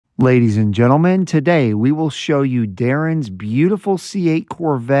Ladies and gentlemen, today we will show you Darren's beautiful C8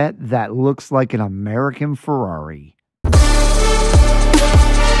 Corvette that looks like an American Ferrari.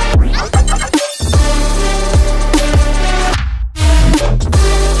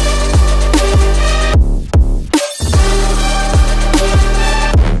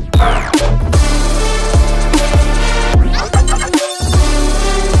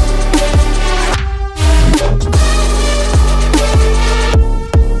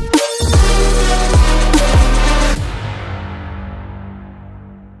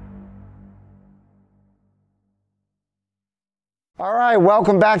 All right,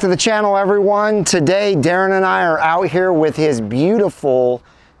 welcome back to the channel, everyone. Today, Darren and I are out here with his beautiful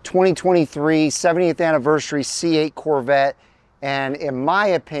 2023 70th anniversary C8 Corvette. And in my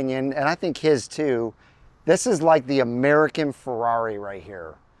opinion, and I think his too, this is like the American Ferrari right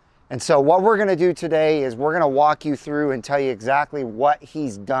here. And so what we're gonna do today is we're gonna walk you through and tell you exactly what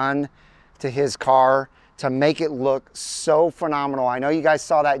he's done to his car to make it look so phenomenal. I know you guys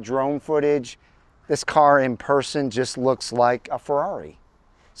saw that drone footage. This car in person just looks like a Ferrari.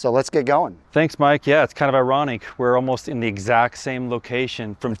 So let's get going. Thanks, Mike. Yeah, it's kind of ironic. We're almost in the exact same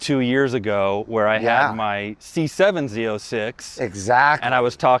location from 2 years ago where I had my C7 Z06. Exactly. And I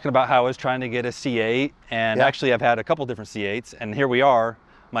was talking about how I was trying to get a C8. And actually, I've had a couple different C8s. And here we are,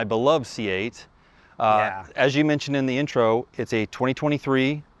 my beloved C8. As you mentioned in the intro, it's a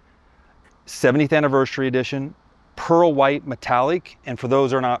 2023 70th anniversary edition. Pearl white metallic, and for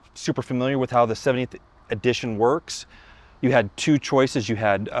those who are not super familiar with how the 70th edition works, you had two choices. You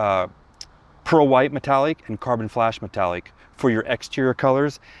had pearl white metallic and carbon flash metallic for your exterior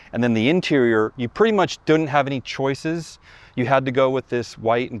colors, and then the interior, you pretty much didn't have any choices. You had to go with this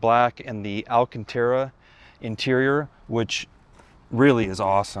white and black and the Alcantara interior, which really is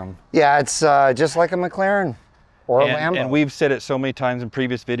awesome. Yeah, it's just like a McLaren or a Lambo. And we've said it so many times in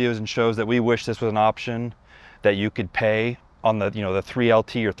previous videos and shows that we wish this was an option that you could pay on the, you know, the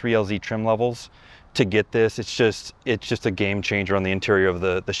 3LT or 3LZ trim levels to get this. It's just a game changer on the interior of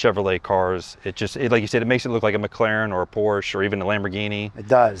the Chevrolet cars. Like you said, it makes it look like a McLaren or a Porsche or even a Lamborghini. It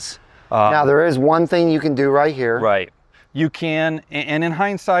does. Now there is one thing you can do right here. Right. You can, and in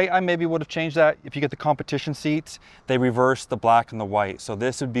hindsight, I maybe would have changed that. If you get the competition seats, they reverse the black and the white. So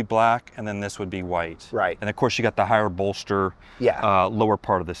this would be black and then this would be white. Right. And of course you got the higher bolster, lower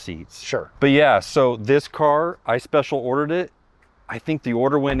part of the seats. Sure. But yeah, so this car, I special ordered it. I think the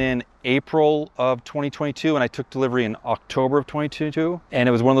order went in April of 2022 and I took delivery in October of 2022. And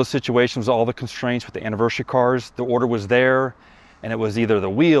it was one of those situations, all the constraints with the anniversary cars, the order was there. And it was either the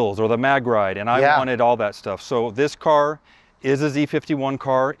wheels or the mag ride, and I wanted all that stuff. So this car is a Z51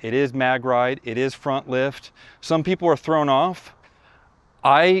 car. It is mag ride. It is front lift. Some people are thrown off.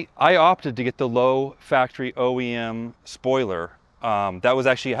 I opted to get the low factory OEM spoiler. That was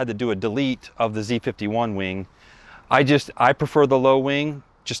actually, I had to do a delete of the Z51 wing. I prefer the low wing,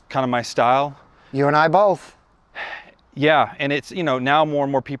 just kind of my style. You and I both. Yeah, and it's, you know, now more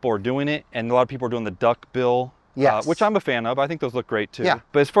and more people are doing it, and a lot of people are doing the duck bill. Yes. Which I'm a fan of. I think those look great too. Yeah.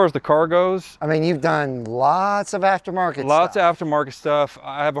 But as far as the car goes, I mean, you've done lots of aftermarket stuff. Lots of aftermarket stuff.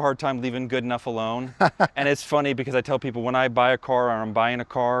 I have a hard time leaving good enough alone. And it's funny because I tell people when I buy a car or I'm buying a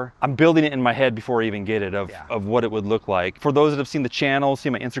car, I'm building it in my head before I even get it of what it would look like. For those that have seen the channel,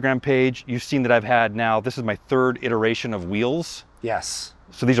 seen my Instagram page, you've seen that I've had now, this is my third iteration of wheels. Yes.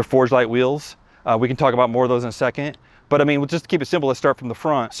 So these are ForgedLite wheels. We can talk about more of those in a second. But I mean, just to keep it simple, let's start from the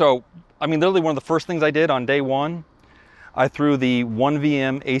front. So, I mean, literally one of the first things I did on day one, I threw the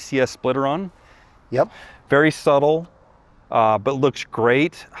 1VM ACS splitter on. Yep. Very subtle, but looks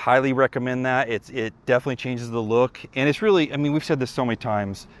great. Highly recommend that. It definitely changes the look. And it's really, I mean, we've said this so many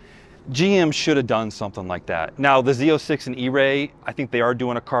times, GM should have done something like that. Now the Z06 and E-Ray, I think they are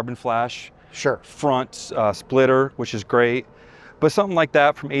doing a carbon flash front splitter, which is great. But something like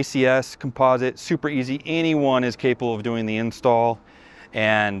that from ACS, Composite, super easy. Anyone is capable of doing the install.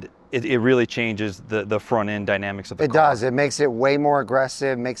 And it really changes the front end dynamics of the car. It does. It makes it way more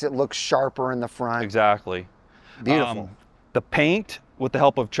aggressive, makes it look sharper in the front. Exactly. Beautiful. The paint, with the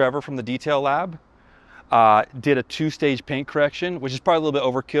help of Trevor from the Detail Lab, did a 2-stage paint correction, which is probably a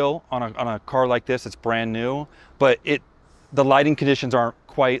little bit overkill on a car like this. It's brand new, but the lighting conditions aren't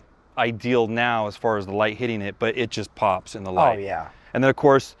quite ideal now as far as the light hitting it, but it just pops in the light. Oh yeah. And then of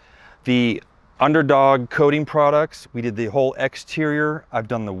course, the UndrDog coating products. We did the whole exterior. I've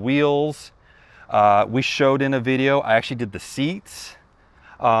done the wheels. We showed in a video. I actually did the seats.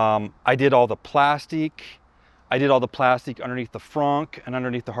 I did all the plastic. I did all the plastic underneath the frunk and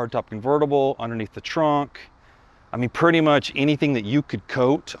underneath the hardtop convertible, underneath the trunk. I mean, pretty much anything that you could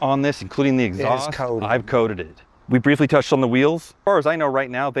coat on this, including the exhaust, I've coated it. We briefly touched on the wheels. As far as I know right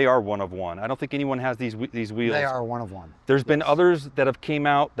now, they are one of one. I don't think anyone has these wheels. They are one of one. There's been others that have came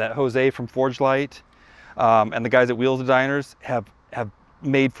out that Jose from ForgedLite and the guys at Wheels Designers have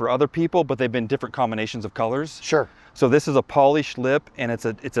made for other people, but they've been different combinations of colors. Sure. So this is a polished lip, and it's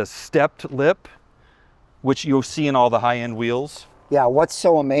a stepped lip, which you'll see in all the high-end wheels. Yeah, what's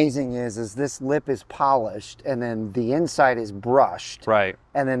so amazing is this lip is polished, and then the inside is brushed. Right.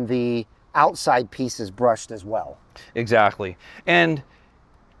 And then the outside piece is brushed as well. Exactly. And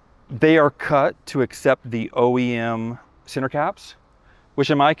they are cut to accept the OEM center caps, which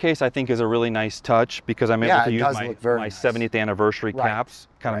in my case I think is a really nice touch, because I'm able to use my 70th anniversary caps.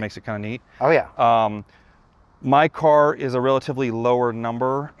 Kind of makes it kind of neat. Oh yeah. My car is a relatively lower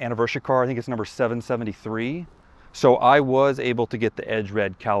number anniversary car. I think it's number 773. So I was able to get the edge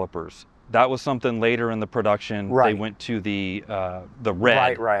red calipers. That was something later in the production. They went to the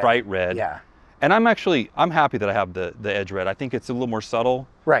red, bright red. Yeah. And I'm happy that I have the edge red. I think it's a little more subtle.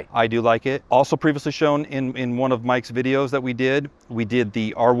 Right. I do like it. Also previously shown in one of Mike's videos that we did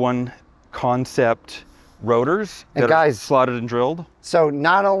the R1 concept rotors that are slotted and drilled. So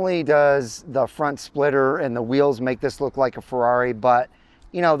not only does the front splitter and the wheels make this look like a Ferrari, but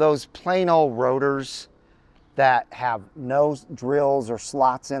you know, those plain old rotors that have no drills or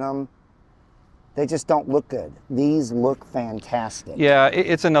slots in them, they just don't look good. These look fantastic. Yeah,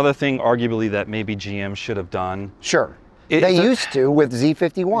 it's another thing arguably that maybe GM should have done. Sure. They used to with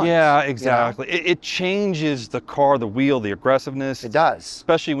Z51s. Yeah, exactly. You know? It changes the car, the wheel, the aggressiveness. It does.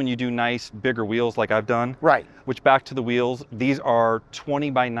 Especially when you do nice, bigger wheels like I've done. Right. Which, back to the wheels, these are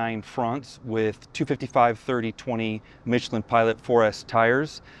 20x9 fronts with 255/30/20 Michelin Pilot 4S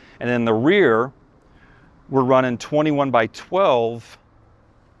tires. And then the rear, we're running 21x12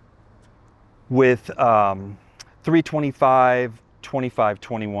 with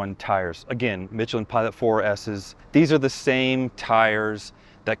 325/25/21 tires. Again, Michelin Pilot 4S's. These are the same tires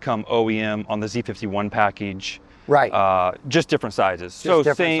that come OEM on the Z51 package. Right. Just different sizes. Just so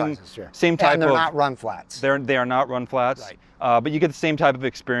same type and they're not run flats. They are not run flats. Right. But you get the same type of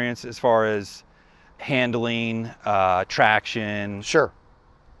experience as far as handling, traction. Sure.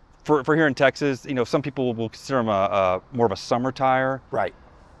 For here in Texas, you know, some people will consider them more of a summer tire. Right.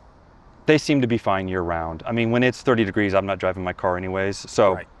 They seem to be fine year round. I mean, when it's 30 degrees, I'm not driving my car anyways,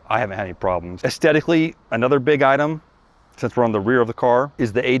 so I haven't had any problems. Aesthetically, another big item, since we're on the rear of the car,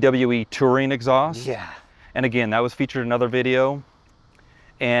 is the AWE Touring exhaust. Yeah. And again, that was featured in another video.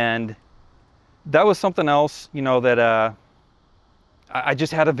 And that was something else, you know, that I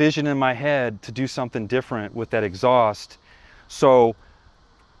just had a vision in my head to do something different with that exhaust. So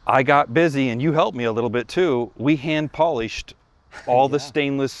I got busy, and you helped me a little bit too. We hand polished all the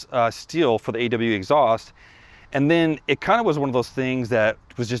stainless steel for the AWE exhaust. And then it kind of was one of those things that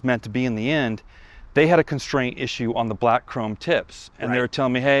was just meant to be in the end. They had a constraint issue on the black chrome tips. And they were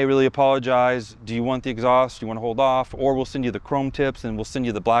telling me, hey, really apologize. Do you want the exhaust? Do you want to hold off? Or we'll send you the chrome tips and we'll send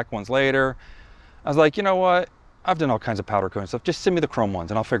you the black ones later. I was like, you know what? I've done all kinds of powder coating stuff. Just send me the chrome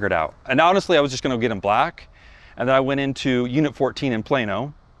ones and I'll figure it out. And honestly, I was just going to get them black. And then I went into Unit 14 in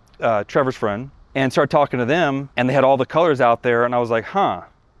Plano, Trevor's friend, and started talking to them, and they had all the colors out there, and I was like, huh,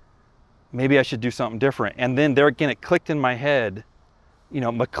 maybe I should do something different. And then there again, it clicked in my head, you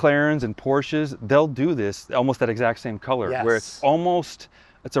know, McLarens and Porsches, they'll do this almost that exact same color, where it's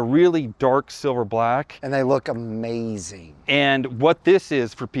a really dark silver black. And they look amazing. And what this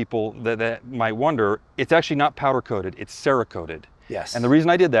is, for people that might wonder, it's actually not powder coated, it's Cerakoted. Yes. And the reason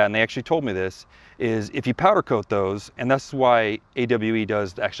I did that, and they actually told me this, is if you powder coat those, and that's why AWE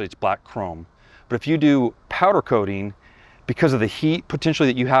does, actually it's black chrome. But if you do powder coating, because of the heat potentially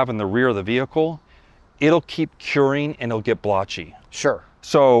that you have in the rear of the vehicle, it'll keep curing and it'll get blotchy. Sure.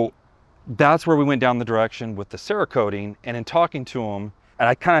 So that's where we went down the direction with the Cerakoting. And in talking to them, and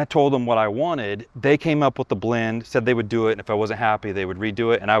I kind of told them what I wanted, they came up with the blend, said they would do it, and if I wasn't happy, they would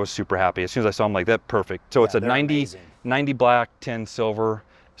redo it, and I was super happy. As soon as I saw them, like, that perfect. So it's a 90 black, 10 silver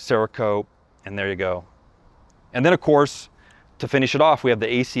Cerakote, and there you go. And then, of course, to finish it off, we have the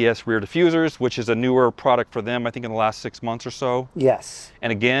ACS rear diffusers, which is a newer product for them, I think in the last 6 months or so. Yes.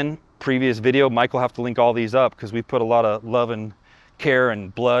 And again, previous video, Mike will have to link all these up, because we put a lot of love and care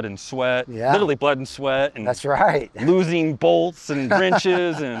and blood and sweat, literally blood and sweat, and that's right, losing bolts and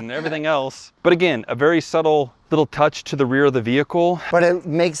wrenches and everything else. But again, a very subtle little touch to the rear of the vehicle. But it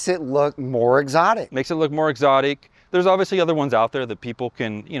makes it look more exotic. Makes it look more exotic. There's obviously other ones out there that people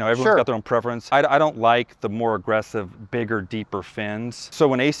can, you know, everyone's got their own preference. I don't like the more aggressive, bigger, deeper fins. So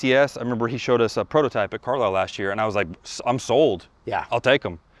when ACS, I remember he showed us a prototype at Carlisle last year, and I was like, I'm sold. Yeah. I'll take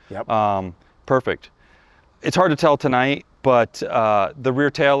them. Yep. Perfect. It's hard to tell tonight, but the rear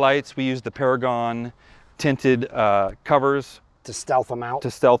tail lights, we used the Paragon tinted covers. To stealth them out?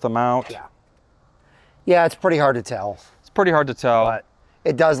 To stealth them out. Yeah. Yeah, it's pretty hard to tell. It's pretty hard to tell. But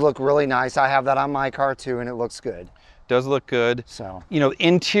it does look really nice. I have that on my car too, and it looks good. Does look good. So, you know,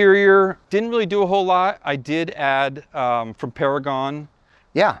 interior, didn't really do a whole lot. I did add from Paragon.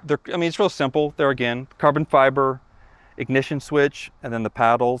 Yeah. I mean, it's real simple. There again, carbon fiber, ignition switch, and then the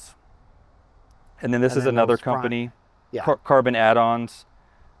paddles. And then this is another company, Carbon add-ons.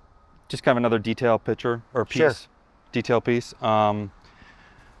 Just kind of another detail picture or piece, sure. Detail piece. The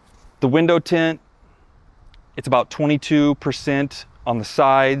window tint, it's about 22% on the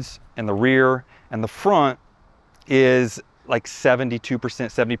sides and the rear, and the front is like 72%,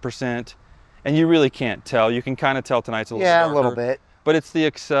 70%. And you really can't tell. You can kind of tell tonight's a little darker, a little bit. But it's the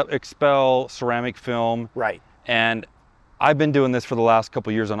Expel ceramic film. Right. And I've been doing this for the last couple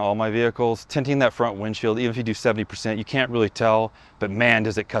of years on all my vehicles. Tinting that front windshield, even if you do 70%, you can't really tell, but man,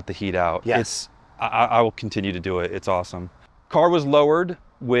 does it cut the heat out. Yes. I will continue to do it. It's awesome. Car was lowered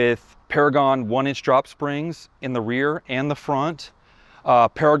with Paragon 1-inch drop springs in the rear and the front,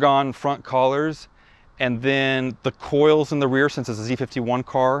 Paragon front collars, and then the coils in the rear, since it's a Z51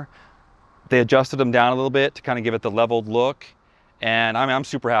 car, they adjusted them down a little bit to kind of give it the leveled look. And I'm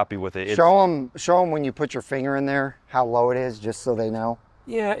super happy with it. Show them when you put your finger in there how low it is, just so they know.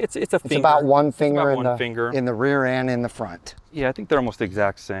 Yeah, it's a finger. It's about one finger, in the rear and in the front. Yeah, I think they're almost the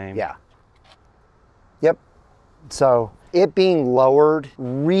exact same. Yeah. Yep. So it being lowered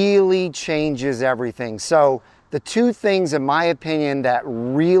really changes everything. So the two things, in my opinion, that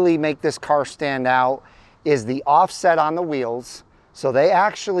really make this car stand out is the offset on the wheels. So they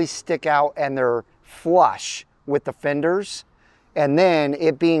actually stick out and they're flush with the fenders. And then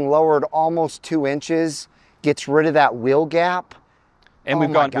it being lowered almost 2 inches gets rid of that wheel gap. And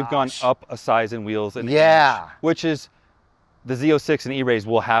we've gone up a size in wheels, and yeah, which is the Z06 and E-Rays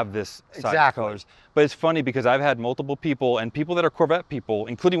will have this size colors. But it's funny because I've had multiple people, and people that are Corvette people,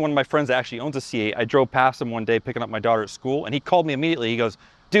 including one of my friends that actually owns a C8. I drove past him one day picking up my daughter at school, and he called me immediately. He goes,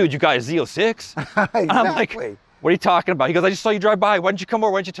 "Dude, you got a Z06?" Exactly. I'm like, "What are you talking about?" He goes, "I just saw you drive by. Why didn't you come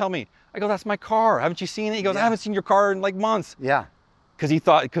over? Why didn't you tell me?" I go, "That's my car. Haven't you seen it?" He goes, "I haven't seen your car in like months." Yeah. Because he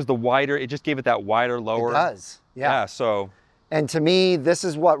thought, because the wider, it just gave it that wider, lower. It does. Yeah. So. And to me, this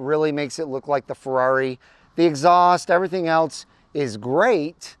is what really makes it look like the Ferrari. The exhaust, everything else is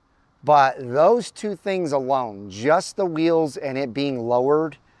great, but those two things alone, just the wheels and it being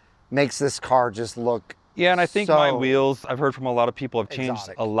lowered, makes this car just look Yeah, and I think my wheels, I've heard from a lot of people, have changed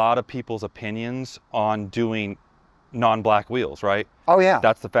exotic. A lot of people's opinions on doing non-black wheels, right? Oh yeah.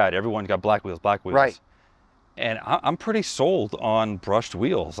 That's the fad. Everyone's got black wheels, black wheels. Right. And I'm pretty sold on brushed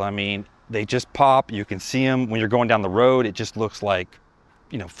wheels. I mean, they just pop. You can see them when you're going down the road. It just looks like,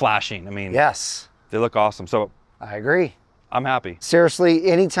 you know, flashing. I mean, yes, they look awesome. So I agree. I'm happy.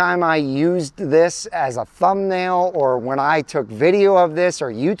 Seriously, anytime I used this as a thumbnail, or when I took video of this, or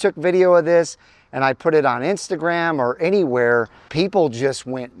you took video of this, and I put it on Instagram or anywhere, people just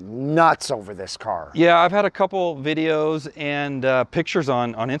went nuts over this car. Yeah, I've had a couple videos and pictures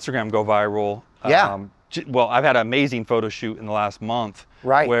on Instagram go viral. Yeah. Well, I've had an amazing photo shoot in the last month,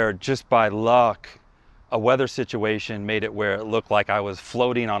 right, where just by luck, a weather situation made it where it looked like I was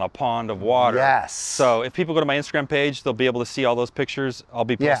floating on a pond of water. Yes. So if people go to my Instagram page, they'll be able to see all those pictures. I'll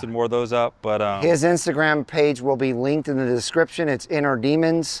be posting more of those up. But his Instagram page will be linked in the description. It's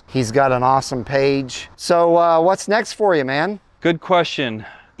UndrDemons. He's got an awesome page. So what's next for you, man? Good question.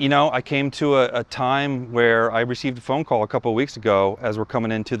 You know, I came to a time where I received a phone call a couple of weeks ago as we're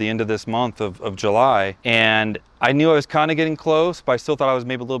coming into the end of this month of July. And I knew I was kind of getting close, but I still thought I was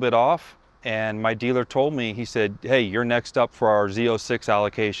maybe a little bit off. And my dealer told me, he said, "Hey, you're next up for our Z06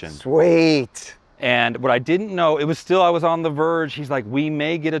 allocation." Sweet. And what I didn't know, it was still, I was on the verge. He's like, "We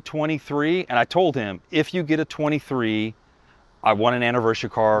may get a 23. And I told him, if you get a 23, I want an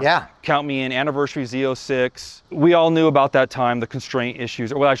anniversary car. Yeah. Count me in, anniversary Z06. We all knew about that time, the constraint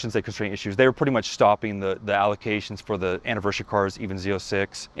issues, or well, I shouldn't say constraint issues. They were pretty much stopping the allocations for the anniversary cars, even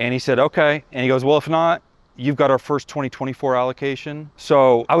Z06. And he said, "Okay." And he goes, "Well, if not, you've got our first 2024 allocation."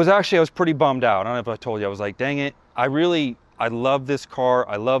 So I was pretty bummed out. I don't know if I told you, I was like, dang it. I love this car.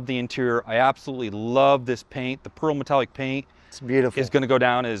 I love the interior. I absolutely love this paint. The pearl metallic paint. It's beautiful. Is going to go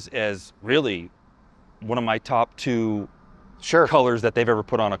down as really one of my top 2 colors that they've ever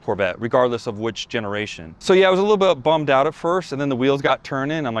put on a Corvette, regardless of which generation. So yeah, I was a little bit bummed out at first, and then the wheels got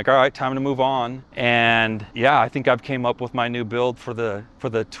turning. I'm like, all right, time to move on. And yeah, I think I've came up with my new build for the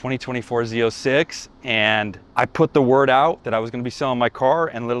 2024 Z06, and I put the word out that I was going to be selling my car,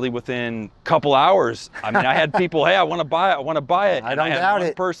 and literally within a couple hours, I mean, I had people, "Hey, I want to buy it. I want to buy it." I don't doubt it.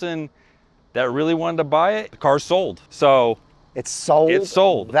 One person that really wanted to buy it, the car's sold. So it's sold. It's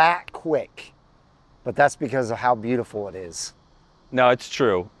sold that quick. but that's because of how beautiful it is. No, it's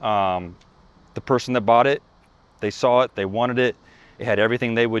true. The person that bought it, they saw it, they wanted it. It had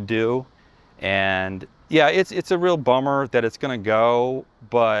everything they would do. And yeah, it's a real bummer that it's going to go,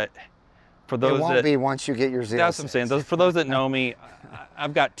 but for those it won't be once you get your Z06. That's what I'm saying. For those that know me,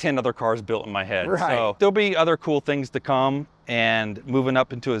 I've got 10 other cars built in my head. Right. So there'll be other cool things to come, and moving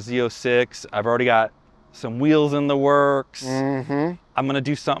up into a Z06, I've already got some wheels in the works. I'm going to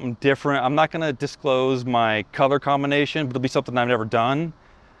do something different. I'm not going to disclose my color combination, but it'll be something I've never done.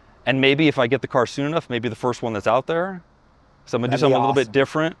 And maybe if I get the car soon enough, maybe the first one that's out there. So I'm going to do something a little bit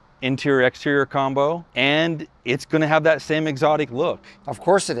different. Interior exterior combo, and it's going to have that same exotic look. Of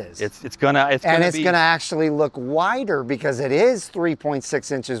course it is. It's going to actually look wider because it is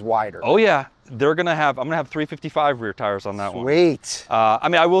 3.6 inches wider. Oh yeah, I'm going to have 355 rear tires on that one. Sweet. I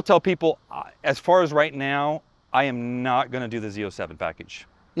mean, I will tell people, as far as right now, I am not going to do the Z07 package.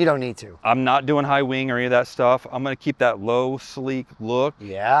 You don't need to. I'm not doing high wing or any of that stuff. I'm going to keep that low, sleek look.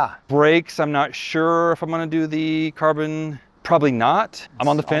 Yeah. Brakes, I'm not sure if I'm going to do the carbon. Probably not. I'm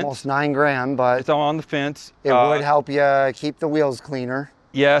on the fence. Almost 9 grand, but it's all on the fence. It would help you keep the wheels cleaner.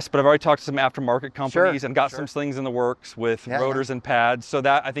 Yes, but I've already talked to some aftermarket companies and got some things in the works with rotors and pads. So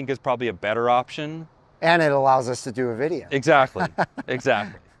that I think is probably a better option. And it allows us to do a video. Exactly,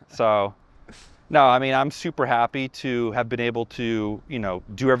 exactly. So, no, I mean, I'm super happy to have been able to, you know,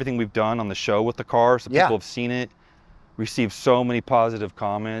 do everything we've done on the show with the car. So people have seen it, received so many positive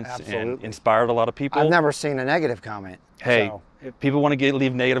comments, and inspired a lot of people. I've never seen a negative comment. Hey, if people want to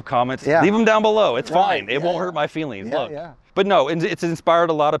leave negative comments, leave them down below. It's fine. It won't hurt my feelings. Look. But no, it's inspired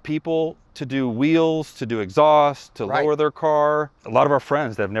a lot of people to do wheels, to do exhaust, to lower their car. A lot of our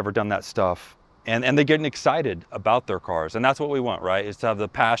friends that have never done that stuff. And they're getting excited about their cars. And that's what we want, right? Is to have the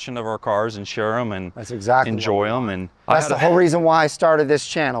passion of our cars and share them and enjoy them. And that's the whole reason why I started this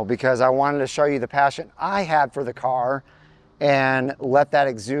channel, because I wanted to show you the passion I had for the car and let that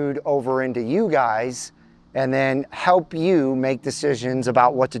exude over into you guys, and then help you make decisions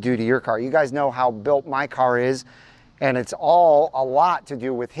about what to do to your car. You guys know how built my car is, and it's all a lot to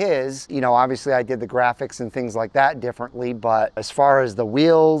do with his. You know, obviously I did the graphics and things like that differently, but as far as the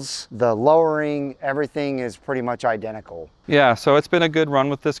wheels, the lowering, everything is pretty much identical. Yeah, so it's been a good run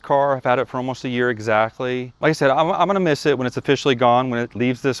with this car. I've had it for almost a year exactly. Like I said, I'm gonna miss it when it's officially gone, when it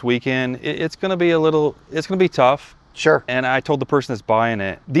leaves this weekend. It's gonna be tough. Sure. And I told the person that's buying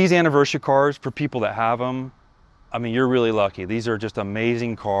it, these anniversary cars, for people that have them, I mean, you're really lucky. These are just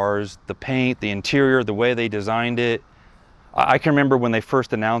amazing cars. The paint, the interior, the way they designed it. I can remember when they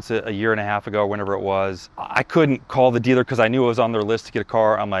first announced it a year and a half ago, whenever it was, I couldn't call the dealer because I knew it was on their list to get a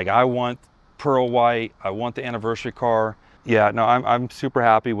car. I'm like, I want pearl white. I want the anniversary car. Yeah, no, I'm super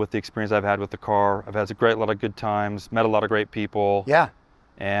happy with the experience I've had with the car. I've had a lot of good times, met a lot of great people. Yeah.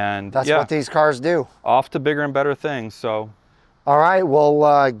 And that's what these cars do. Off to bigger and better things, so. All right,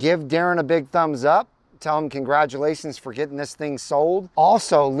 well, give Darren a big thumbs up. Tell him congratulations for getting this thing sold.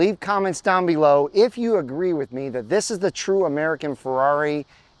 Also, leave comments down below if you agree with me that this is the true American Ferrari,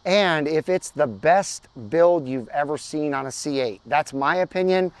 and if it's the best build you've ever seen on a C8. That's my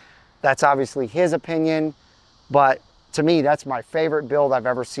opinion. That's obviously his opinion, but to me, that's my favorite build I've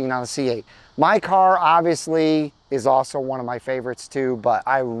ever seen on a C8. My car, obviously, is also one of my favorites too, but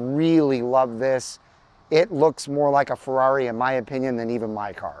I really love this. It looks more like a Ferrari, in my opinion, than even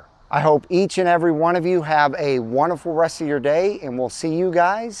my car. I hope each and every one of you have a wonderful rest of your day, and we'll see you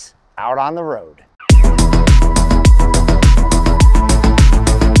guys out on the road.